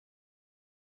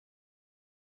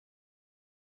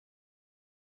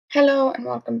Hello and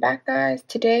welcome back, guys.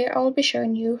 Today I will be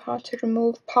showing you how to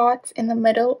remove parts in the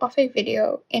middle of a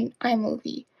video in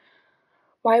iMovie.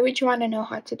 Why would you want to know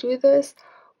how to do this?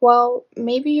 Well,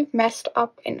 maybe you've messed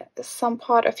up in some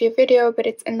part of your video, but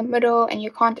it's in the middle and you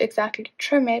can't exactly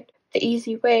trim it the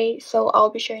easy way, so I'll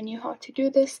be showing you how to do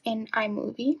this in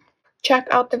iMovie. Check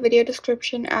out the video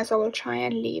description as I will try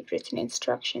and leave written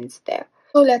instructions there.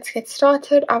 So let's get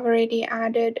started. I've already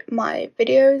added my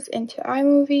videos into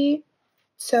iMovie.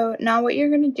 So now what you're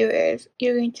going to do is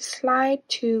you're going to slide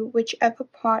to whichever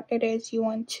part it is you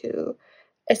want to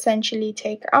essentially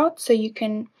take out. So you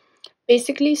can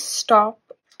basically stop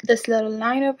this little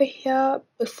line over here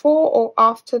before or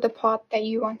after the part that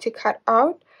you want to cut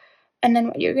out. And then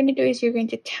what you're going to do is you're going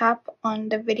to tap on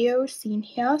the video seen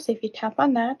here. So if you tap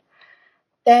on that,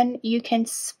 then you can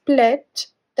split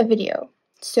the video.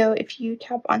 So if you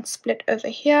tap on split over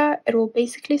here, it will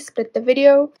basically split the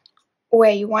video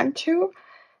where you want to.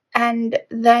 And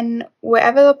then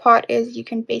wherever the part is, you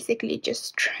can basically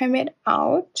just trim it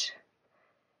out.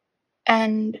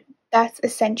 And that's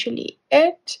essentially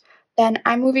it. Then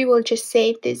iMovie will just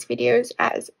save these videos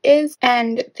as is.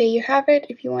 And there you have it.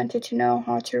 If you wanted to know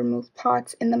how to remove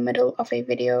parts in the middle of a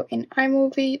video in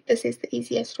iMovie, this is the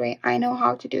easiest way I know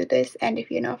how to do this. And if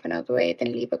you know of another way,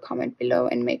 then leave a comment below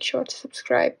and make sure to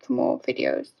subscribe for more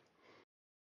videos.